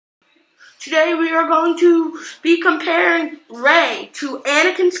Today we are going to be comparing Rey to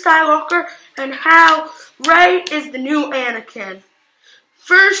Anakin Skywalker and how Rey is the new Anakin.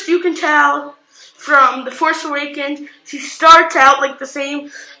 First, you can tell from The Force Awakens, she starts out like the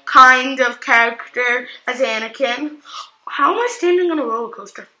same kind of character as Anakin. How am I standing on a roller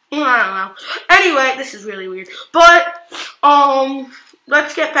coaster? I don't know. Anyway, this is really weird. But,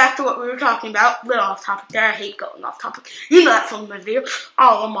 let's get back to what we were talking about. A little off topic there. I hate going off topic. You know that from my video.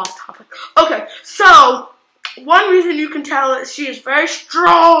 Oh, I'm off topic. Okay, so, one reason you can tell is she is very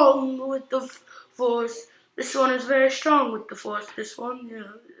strong with the Force. This one is very strong with the Force. This one,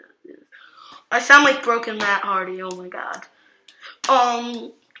 yeah. I sound like Broken Matt Hardy. Oh my god.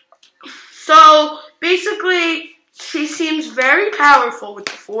 So, basically, she seems very powerful with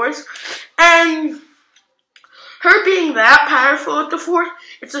the Force, and her being that powerful with the Force,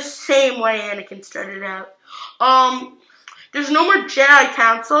 it's the same way Anakin started out. There's no more Jedi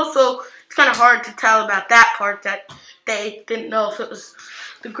Council, so it's kind of hard to tell about that part, that they didn't know if it was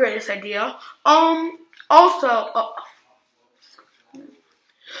the greatest idea. Also,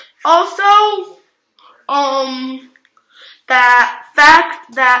 that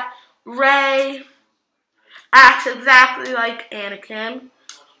fact that Rey acts exactly like Anakin.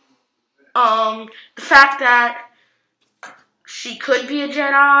 The fact that she could be a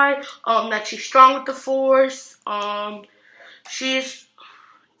Jedi, that she's strong with the Force, she's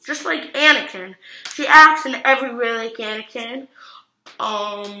just like Anakin. She acts in every way like Anakin.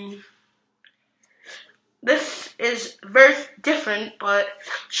 This is very different, but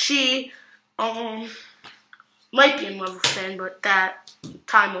she, might be in love with Finn, but that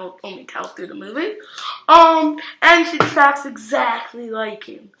time will only tell through the movie. And she just acts exactly like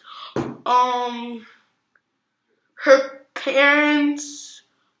him. Her parents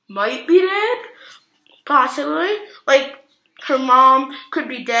might be dead, possibly. Like, her mom could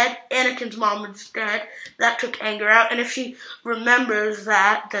be dead. Anakin's mom was dead. That took anger out. And if she remembers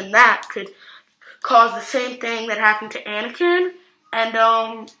that, then that could cause the same thing that happened to Anakin. And,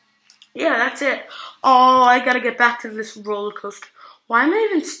 yeah, that's it. Oh, I gotta get back to this roller coaster. Why am I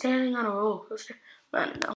even standing on a roller coaster? I don't know.